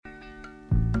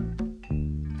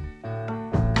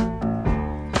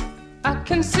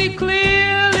can see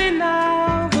clearly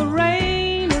now, the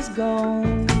rain is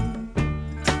gone.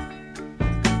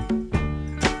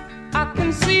 I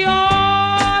can see all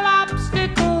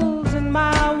obstacles in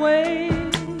my way.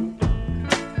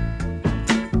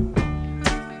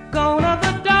 Gone are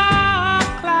the dark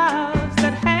clouds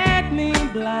that had me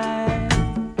blind.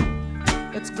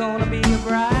 It's gonna be a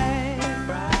bright,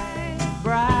 bright,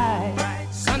 bright,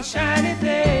 sunshiny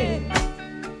day.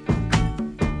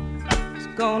 It's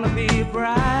gonna be a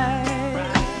bright,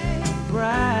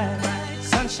 bright,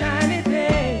 sunshiny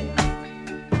day.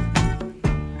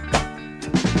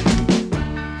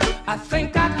 I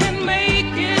think I can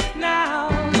make it now,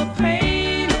 the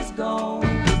pain is gone.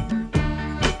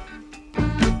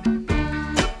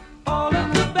 All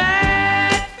of the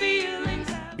bad feelings.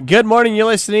 Good morning, you're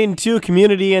listening to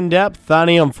Community in Depth on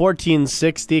AM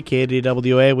 1460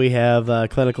 KDWA. We have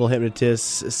clinical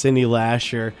hypnotist Cindy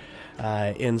Locher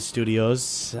in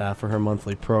studios for her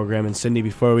monthly program. And Cindy,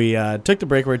 before we took the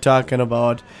break, we were talking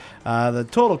about the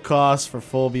total cost for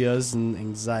phobias and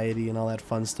anxiety and all that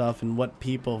fun stuff, and what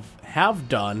people have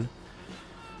done,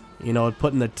 you know,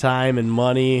 putting the time and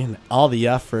money and all the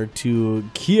effort to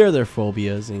cure their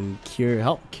phobias and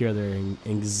help cure their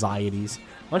anxieties.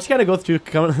 Why don't you kind of go through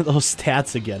those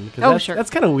stats again? Sure. That's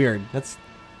kind of weird. That's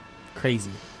crazy.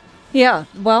 Yeah,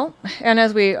 well, and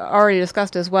as we already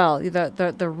discussed as well,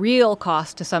 the real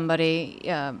cost to somebody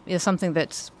is something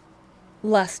that's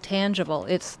less tangible.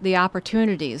 It's the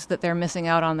opportunities that they're missing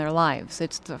out on their lives.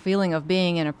 It's the feeling of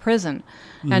being in a prison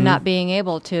and not being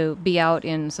able to be out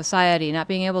in society, not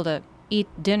being able to eat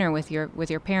dinner with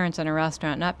your parents in a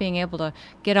restaurant, not being able to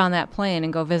get on that plane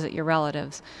and go visit your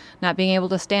relatives, not being able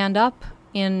to stand up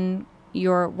in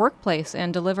your workplace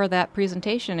and deliver that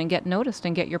presentation and get noticed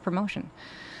and get your promotion.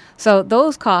 So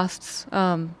those costs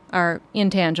are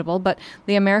intangible, but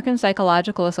the American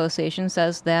Psychological Association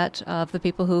says that of the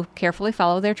people who carefully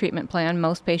follow their treatment plan,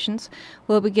 most patients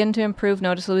will begin to improve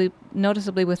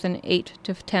noticeably within 8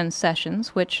 to 10 sessions,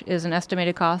 which is an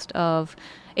estimated cost of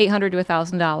 $800 to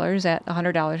 $1,000 at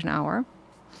 $100 an hour.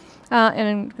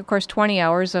 And, of course, 20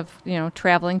 hours of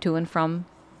traveling to and from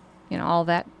all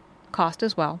that cost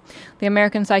as well. The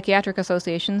American Psychiatric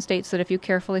Association states that if you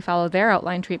carefully follow their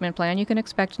outline treatment plan, you can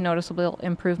expect noticeable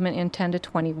improvement in 10 to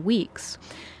 20 weeks.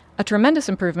 A tremendous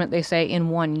improvement, they say, in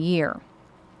 1 year.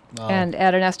 Wow. And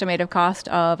at an estimated cost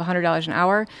of $100 an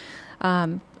hour,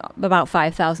 about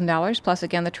 $5,000, plus,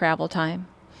 again, the travel time.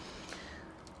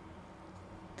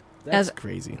 That's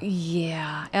crazy.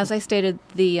 Yeah. As I stated,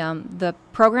 the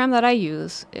program that I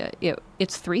use,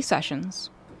 it's 3 sessions.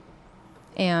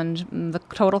 And the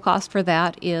total cost for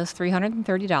that is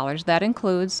 $330. That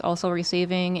includes also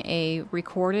receiving a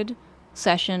recorded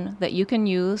session that you can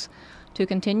use to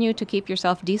continue to keep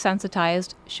yourself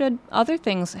desensitized should other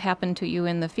things happen to you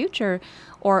in the future,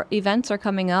 or events are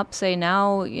coming up. Say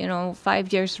now,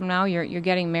 5 years from now, you're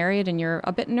getting married and you're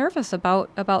a bit nervous about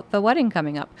the wedding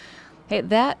coming up. Hey,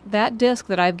 that disc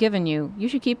that I've given you, you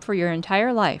should keep for your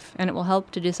entire life, and it will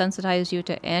help to desensitize you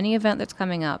to any event that's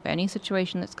coming up, any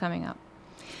situation that's coming up.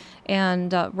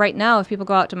 And right now, if people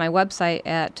go out to my website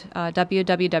at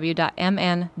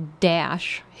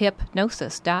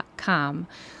www.mn-hypnosis.com,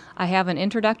 I have an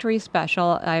introductory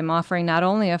special. I'm offering not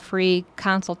only a free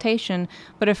consultation,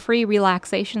 but a free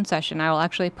relaxation session. I will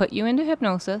actually put you into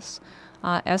hypnosis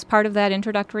as part of that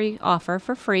introductory offer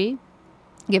for free,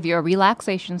 give you a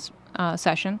relaxation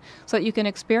session so that you can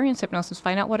experience hypnosis,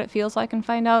 find out what it feels like, and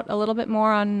find out a little bit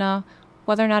more on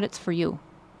whether or not it's for you.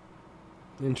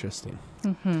 Interesting.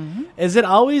 Mm-hmm. Is it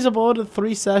always about a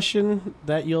 3 session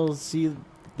that you'll see?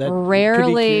 That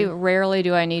Rarely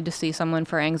do I need to see someone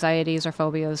for anxieties or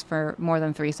phobias for more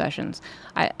than 3 sessions.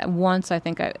 Once I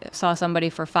think I saw somebody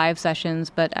for 5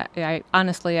 sessions, but I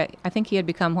honestly think he had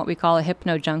become what we call a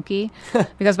hypno junkie,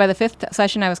 because by the 5th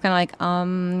session I was kind of like,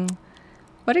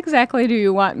 what exactly do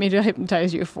you want me to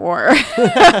hypnotize you for?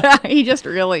 He just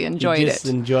really enjoyed it. He just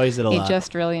enjoys it a lot. He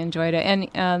just really enjoyed it.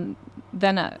 And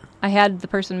then I had the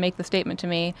person make the statement to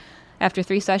me after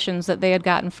 3 sessions that they had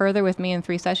gotten further with me in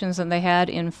 3 sessions than they had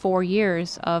in 4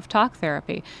 years of talk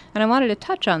therapy. And I wanted to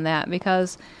touch on that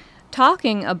because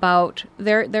talking about,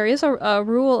 there is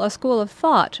a school of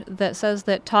thought that says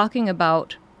that talking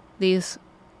about these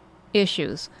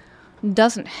issues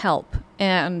doesn't help.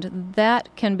 And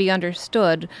that can be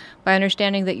understood by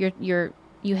understanding that you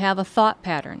have a thought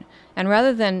pattern. And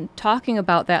rather than talking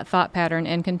about that thought pattern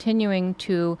and continuing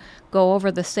to go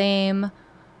over the same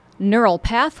neural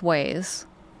pathways,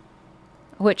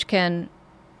 which can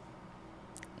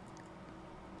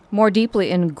more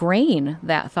deeply ingrain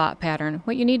that thought pattern,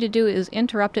 what you need to do is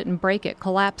interrupt it and break it,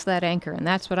 collapse that anchor, and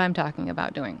that's what I'm talking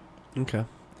about doing. Okay.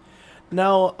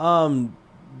 Now,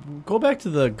 go back to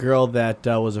the girl that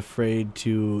was afraid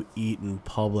to eat in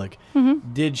public.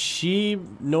 Mm-hmm. Did she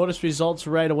notice results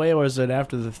right away, or is it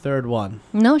after the third one?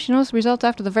 No, she noticed results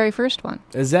after the very first one.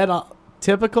 Is that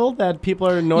typical that people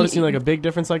are noticing like a big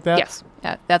difference like that? Yes,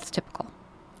 that's typical.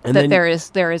 And that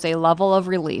then, there is a level of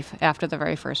relief after the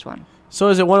very first one. so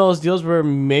is it one of those deals where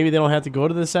maybe they don't have to go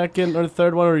to the second or the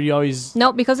third one, or you always...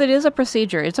 No, because it is a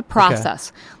procedure. It's a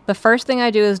process. The first thing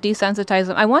I do is desensitize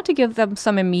them. I want to give them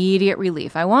some immediate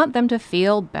relief. I want them to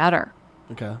feel better.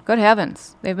 Okay. Good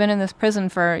heavens. They've been in this prison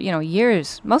for,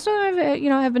 years. Most of them,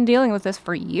 have been dealing with this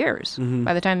for years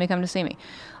by the time they come to see me.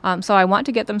 So I want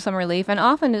to get them some relief. And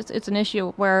often it's an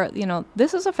issue where,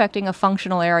 this is affecting a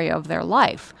functional area of their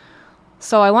life.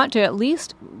 So I want to at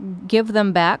least give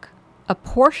them back a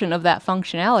portion of that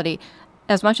functionality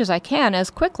as much as I can, as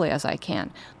quickly as I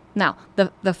can. Now,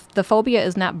 the phobia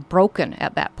is not broken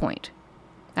at that point.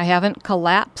 I haven't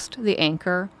collapsed the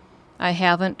anchor. I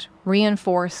haven't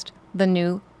reinforced the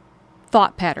new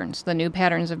thought patterns, the new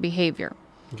patterns of behavior.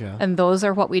 Okay. And those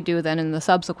are what we do then in the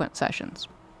subsequent sessions.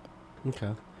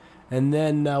 Okay. And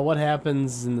then what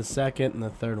happens in the second and the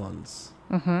third ones?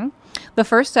 Mm-hmm. The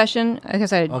first session, like I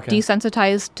said, Okay.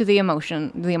 desensitized to the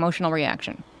emotional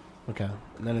reaction. Okay.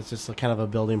 And then it's just a kind of a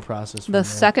building process. from The there.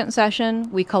 second session,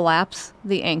 we collapse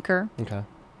the anchor, Okay.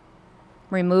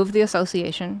 remove the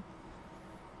association,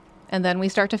 and then we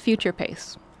start to future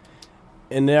pace.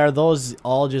 And are those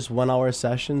all just 1 hour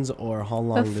sessions, or how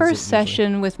long? The does it first usually-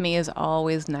 session with me is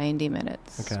always 90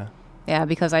 minutes. Okay. Yeah,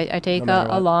 because I take No matter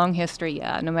a what. long history.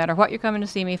 Yeah, no matter what you're coming to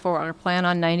see me for, I plan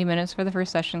on 90 minutes for the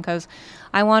first session because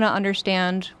I want to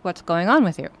understand what's going on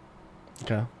with you.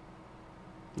 Okay.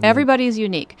 Everybody's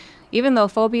unique. Even though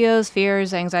phobias,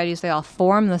 fears, anxieties, they all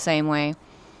form the same way,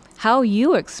 how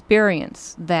you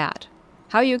experience that,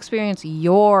 how you experience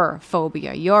your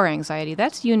phobia, your anxiety,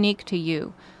 that's unique to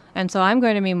you. And so I'm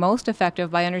going to be most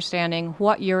effective by understanding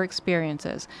what your experience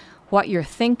is, what you're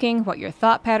thinking, what your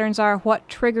thought patterns are, what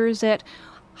triggers it,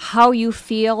 how you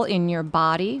feel in your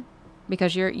body,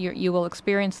 because you will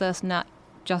experience this not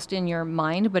just in your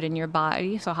mind, but in your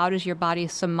body. So how does your body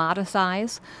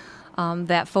somaticize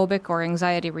that phobic or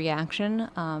anxiety reaction?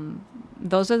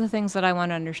 Those are the things that I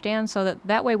want to understand so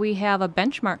that way we have a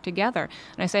benchmark together.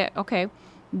 And I say, okay,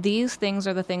 these things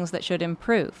are the things that should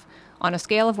improve. On a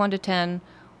scale of 1 to 10,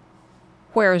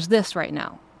 where is this right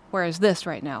now? Where is this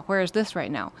right now? Where is this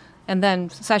right now? And then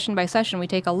session by session, we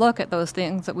take a look at those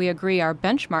things that we agree are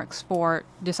benchmarks for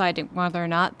deciding whether or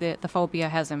not the phobia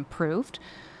has improved.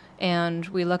 And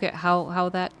we look at how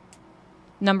that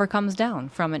number comes down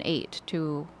from an 8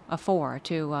 to a 4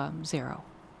 to 0.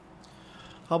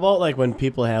 How about like when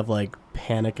people have like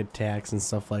panic attacks and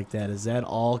stuff like that? Is that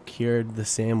all cured the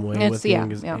same way with the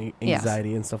Yes.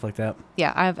 anxiety and stuff like that?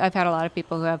 Yeah, I've had a lot of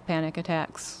people who have panic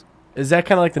attacks. Is that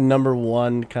kind of like the number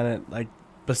one kind of like,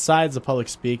 besides the public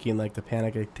speaking, like the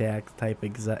panic attack type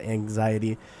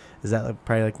anxiety? Is that like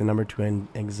probably like the number 2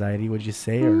 anxiety? Would you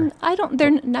say? Or I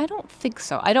don't think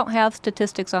so. I don't have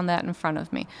statistics on that in front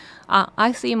of me.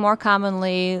 I see more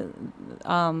commonly,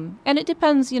 and it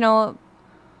depends,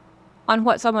 on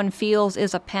what someone feels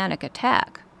is a panic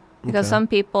attack, because Okay. some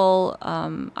people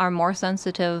are more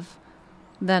sensitive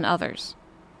than others.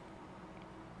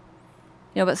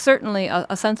 But certainly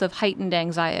a sense of heightened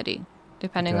anxiety,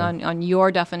 depending Okay. on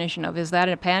your definition of, is that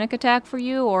a panic attack for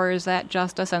you, or is that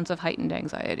just a sense of heightened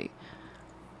anxiety?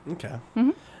 Okay. Mm-hmm.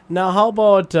 Now, how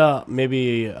about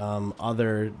maybe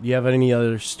do you have any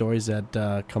other stories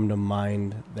that come to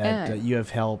mind that you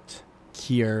have helped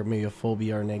cure, maybe a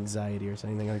phobia or an anxiety or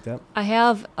something like that? I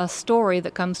have a story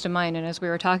that comes to mind, and as we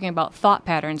were talking about thought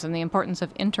patterns and the importance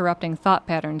of interrupting thought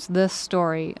patterns, this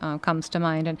story comes to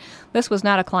mind. And this was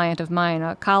not a client of mine,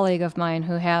 a colleague of mine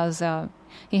who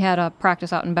he had a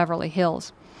practice out in Beverly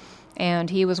Hills, and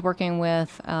he was working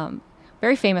with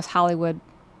very famous Hollywood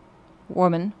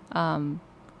woman,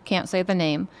 can't say the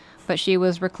name, but she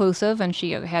was reclusive, and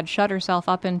she had shut herself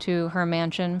up into her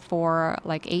mansion for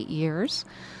like 8 years.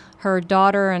 Her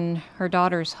daughter and her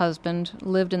daughter's husband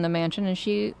lived in the mansion, and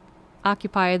she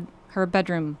occupied her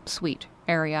bedroom suite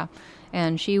area,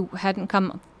 and she hadn't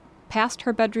come past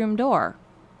her bedroom door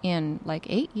in like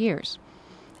 8 years.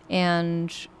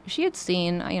 And she had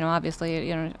seen,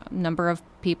 obviously, a number of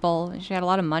people. She had a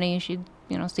lot of money. She'd,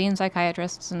 seen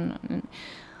psychiatrists and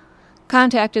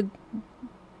contacted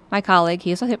my colleague.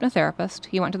 He's a hypnotherapist.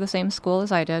 He went to the same school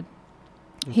as I did.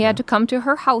 Okay. He had to come to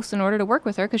her house in order to work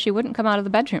with her because she wouldn't come out of the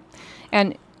bedroom.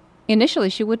 And initially,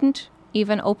 she wouldn't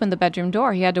even open the bedroom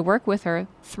door. He had to work with her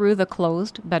through the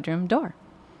closed bedroom door.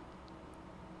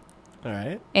 All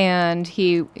right. And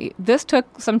this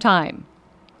took some time.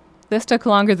 This took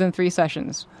longer than 3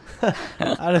 sessions.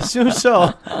 I'd assume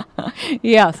so.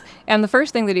 Yes. And the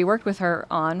first thing that he worked with her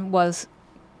on was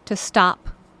to stop,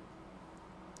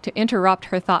 to interrupt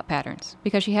her thought patterns,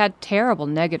 because she had terrible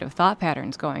negative thought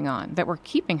patterns going on that were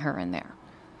keeping her in there.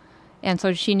 And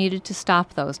so she needed to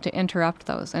stop those, to interrupt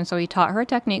those. And so he taught her a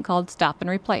technique called stop and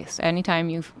replace. Anytime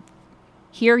you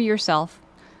hear yourself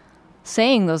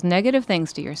saying those negative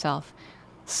things to yourself,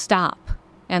 stop.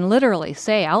 And literally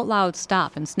say out loud,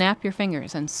 stop, and snap your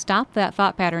fingers and stop that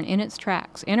thought pattern in its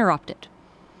tracks. Interrupt it.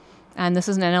 And this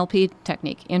is an NLP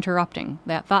technique, interrupting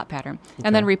that thought pattern. Okay.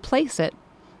 And then replace it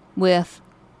with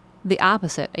the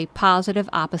opposite, a positive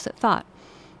opposite thought.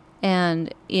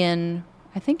 And in,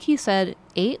 I think he said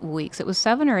 8 weeks, it was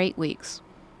 7 or 8 weeks,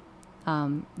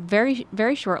 very,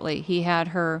 very shortly, he had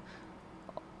her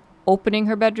opening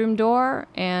her bedroom door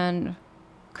and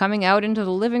coming out into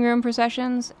the living room for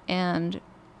sessions, and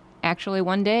actually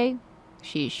one day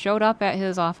she showed up at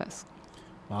his office.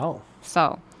 Wow.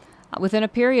 So within a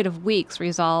period of weeks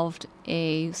resolved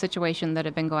a situation that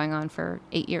had been going on for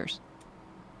 8 years.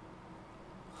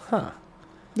 Huh.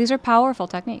 These are powerful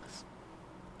techniques.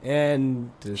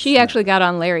 And she actually got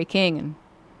on Larry King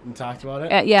and talked about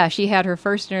it? Yeah, she had her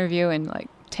first interview in like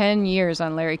 10 years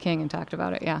on Larry King and talked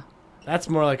about it, yeah. That's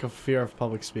more like a fear of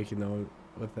public speaking, though,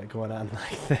 with that going on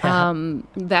like that.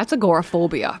 That's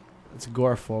agoraphobia. It's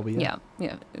agoraphobia.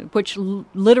 Yeah, which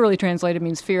literally translated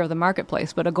means fear of the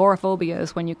marketplace, but agoraphobia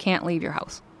is when you can't leave your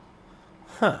house.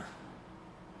 Huh.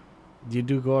 Do you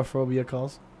do agoraphobia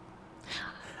calls?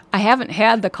 I haven't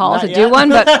had the call Not to yet. Do one,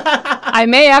 but I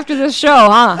may after this show,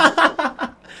 huh?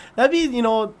 That'd be,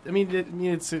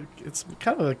 it's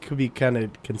kind of could be kind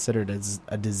of considered as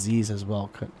a disease as well.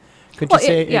 Could you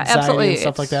say anxiety absolutely. And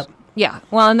stuff like that? Yeah,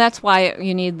 well, and that's why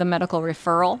you need the medical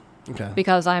referral. Okay.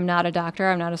 Because I'm not a doctor,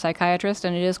 I'm not a psychiatrist,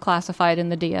 and it is classified in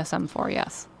the DSM-4,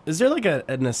 yes. Is there like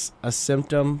a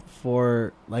symptom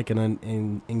for like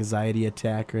an anxiety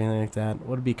attack or anything like that? What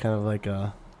would be kind of like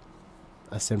a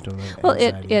symptom of anxiety? Well,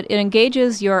 it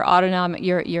engages your autonomic,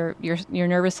 your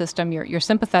nervous system, your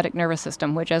sympathetic nervous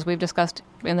system, which, as we've discussed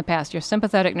in the past, your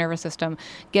sympathetic nervous system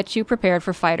gets you prepared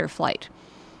for fight or flight.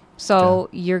 So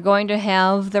you're going to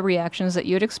have the reactions that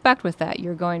you'd expect with that.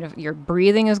 Your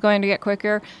breathing is going to get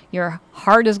quicker. Your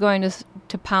heart is going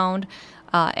to pound.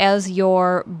 As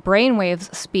your brain waves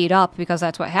speed up, because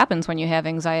that's what happens when you have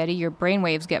anxiety, your brain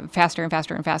waves get faster and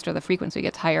faster and faster. The frequency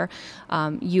gets higher.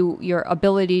 Your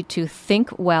ability to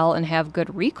think well and have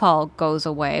good recall goes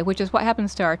away, which is what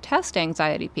happens to our test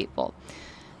anxiety people.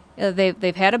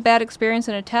 They've had a bad experience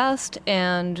in a test,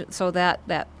 and so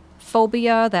that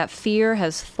phobia, that fear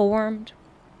has formed,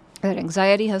 that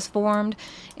anxiety has formed,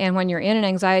 and when you're in an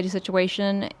anxiety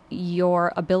situation,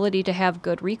 your ability to have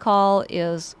good recall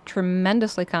is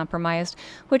tremendously compromised,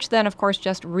 which then, of course,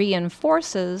 just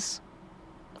reinforces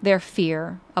their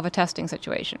fear of a testing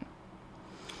situation.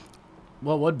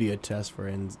 What would be a test for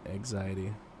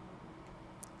anxiety?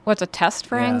 What's a test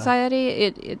for anxiety?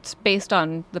 It's based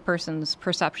on the person's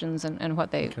perceptions and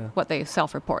what they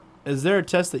self-report. Is there a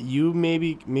test that you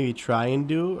maybe try and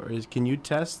do, or can you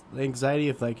test anxiety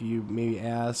if like you maybe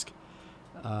ask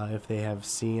if they have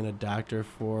seen a doctor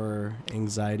for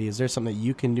anxiety? Is there something that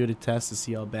you can do to test to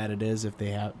see how bad it is if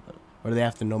they have, or do they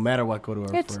have to no matter what go to a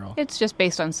referral? It's just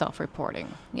based on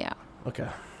self-reporting. Yeah. Okay.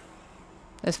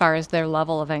 As far as their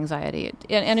level of anxiety,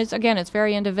 and it's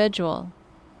very individual.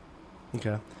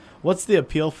 Okay. What's the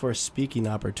appeal for speaking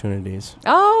opportunities?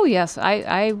 Oh, yes.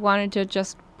 I wanted to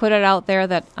just put it out there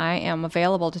that I am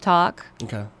available to talk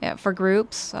for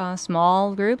groups,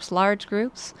 small groups, large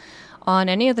groups, on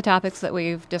any of the topics that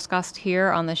we've discussed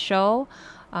here on the show,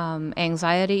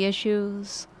 anxiety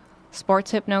issues,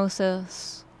 sports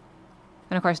hypnosis,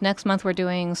 and, of course, next month we're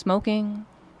doing smoking,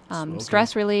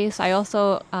 stress release. I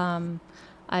also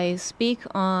I speak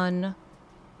on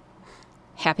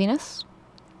happiness.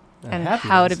 And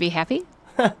how to be happy.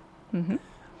 Mm-hmm.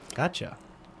 Gotcha.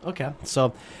 Okay.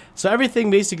 So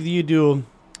everything basically you do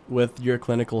with your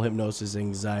clinical hypnosis,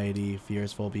 anxiety,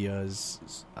 fears,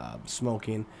 phobias,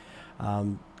 smoking,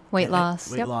 weight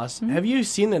loss. Weight loss. Mm-hmm. Have you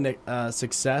seen the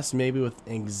success maybe with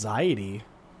anxiety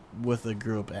with a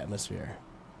group atmosphere?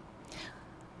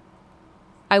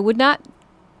 I would not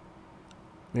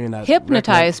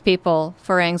hypnotize people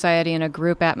for anxiety in a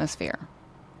group atmosphere.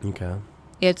 Okay.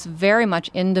 It's very much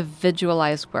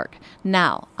individualized work.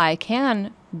 Now, I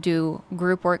can do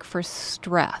group work for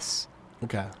stress.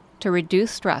 Okay. To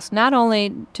reduce stress. Not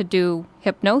only to do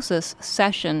hypnosis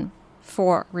session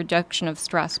for reduction of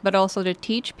stress, but also to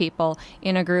teach people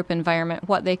in a group environment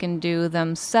what they can do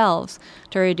themselves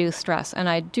to reduce stress. And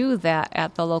I do that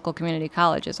at the local community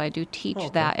colleges. I do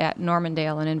teach that at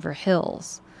Normandale and Inver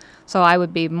Hills. So I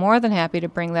would be more than happy to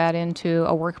bring that into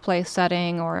a workplace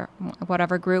setting or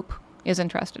whatever group is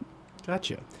interested.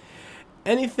 Gotcha.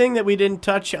 Anything that we didn't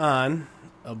touch on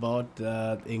about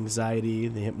anxiety,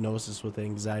 the hypnosis with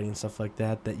anxiety and stuff like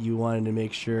that, that you wanted to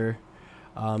make sure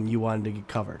you wanted to get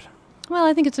covered? Well,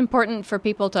 I think it's important for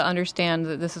people to understand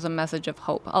that this is a message of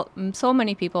hope. So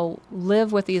many people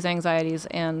live with these anxieties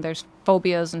and there's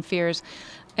phobias and fears,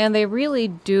 and they really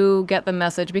do get the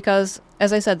message because,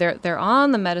 as I said, they're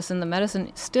on the medicine. The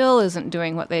medicine still isn't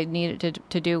doing what they need it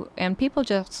to do, and people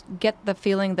just get the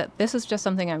feeling that this is just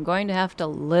something I'm going to have to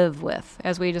live with.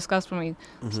 As we discussed when we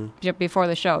before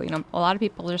the show, a lot of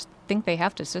people just think they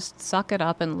have to just suck it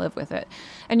up and live with it,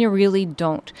 and you really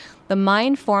don't. The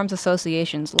mind forms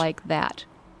associations like that.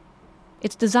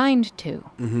 It's designed to.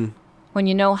 Mm-hmm. When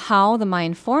you know how the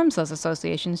mind forms those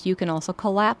associations, you can also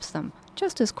collapse them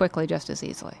just as quickly, just as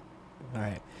easily. All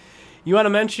right. You want to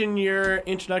mention your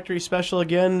introductory special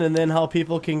again, and then how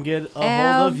people can get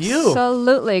a hold of you?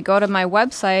 Absolutely. Go to my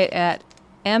website at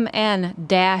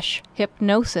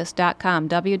mn-hypnosis.com,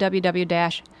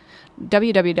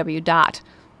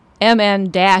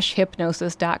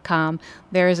 www.mn-hypnosis.com.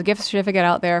 There is a gift certificate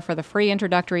out there for the free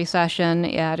introductory session.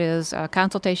 It is a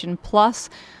consultation plus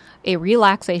a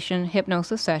relaxation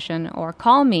hypnosis session, or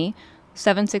call me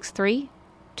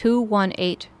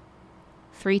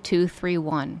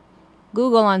 763-218-3231.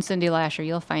 Google on Cindy Locher.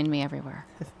 You'll find me everywhere.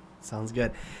 Sounds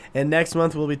good. And next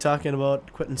month we'll be talking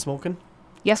about quitting smoking?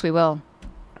 Yes, we will.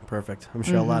 Perfect. I'm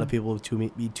sure a lot of people will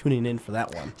be tuning in for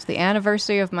that one. It's the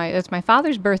anniversary of it's my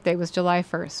father's birthday was July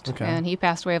 1st, and he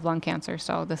passed away of lung cancer,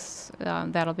 so this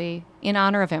that'll be in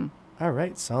honor of him. All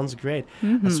right. Sounds great.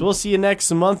 So we'll see you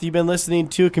next month. You've been listening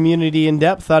to Community in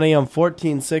Depth on AM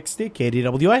 1460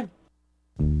 KDWA.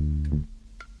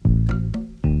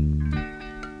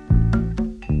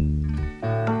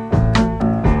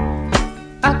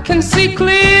 I can see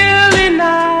clearly